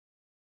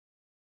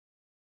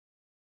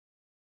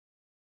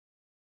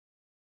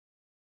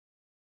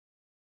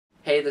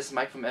Hey, this is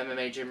Mike from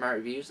MMA Gym Rat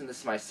Reviews, and this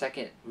is my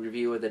second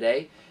review of the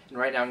day. And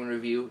right now I'm going to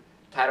review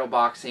Title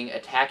Boxing,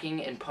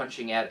 attacking and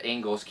punching at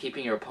angles,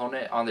 keeping your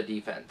opponent on the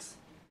defense.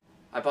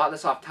 I bought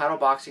this off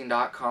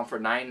TitleBoxing.com for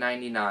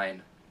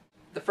 $9.99.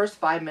 The first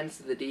 5 minutes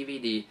of the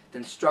DVD, the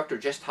instructor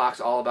just talks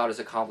all about his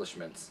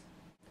accomplishments.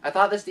 I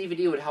thought this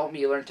DVD would help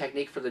me learn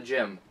technique for the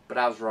gym, but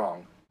I was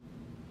wrong.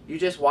 You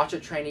just watch a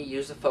trainee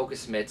use the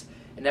focus mitts,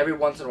 and every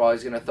once in a while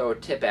he's going to throw a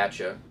tip at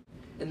you.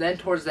 And then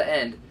towards the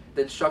end,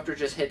 the instructor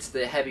just hits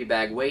the heavy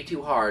bag way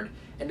too hard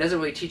and doesn't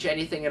really teach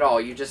anything at all.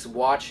 You just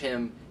watch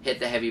him hit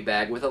the heavy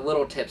bag with a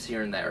little tips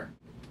here and there.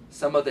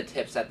 Some of the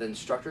tips that the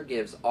instructor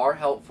gives are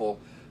helpful,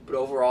 but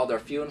overall they're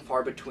few and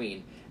far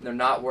between, and they're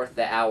not worth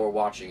the hour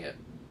watching it.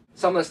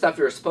 Some of the stuff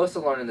you're supposed to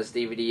learn in this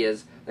DVD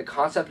is the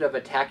concept of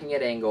attacking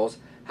at angles,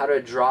 how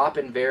to drop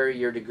and vary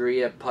your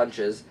degree of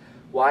punches,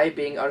 why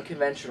being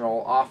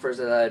unconventional offers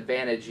an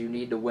advantage you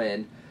need to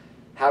win,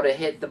 how to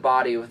hit the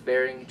body with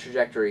varying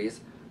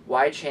trajectories,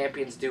 why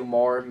champions do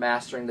more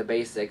mastering the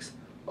basics,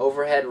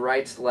 overhead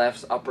rights,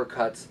 lefts,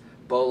 uppercuts,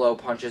 bolo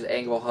punches,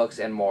 angle hooks,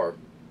 and more.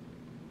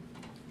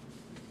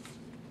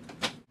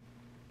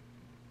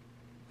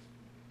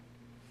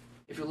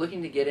 If you're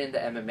looking to get into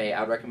MMA, I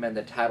would recommend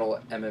the Title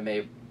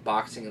MMA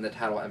Boxing and the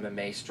Title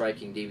MMA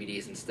Striking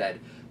DVDs instead.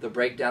 They'll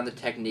break down the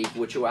technique,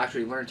 which you'll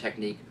actually learn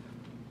technique,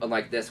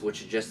 unlike this,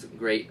 which is just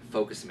great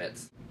focus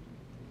mitts.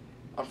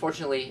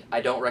 Unfortunately, I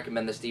don't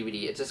recommend this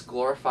DVD. It's just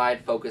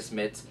glorified focus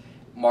mitts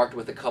marked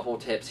with a couple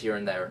tips here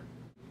and there.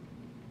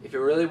 If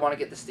you really want to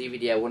get this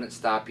DVD, I wouldn't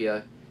stop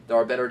you. There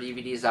are better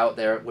DVDs out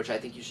there, which I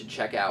think you should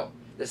check out.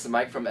 This is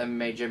Mike from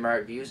MMA Gym Rat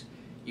Reviews.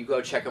 You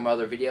go check out my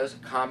other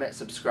videos, comment,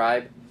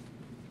 subscribe.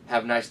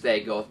 Have a nice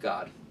day. Go with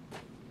God.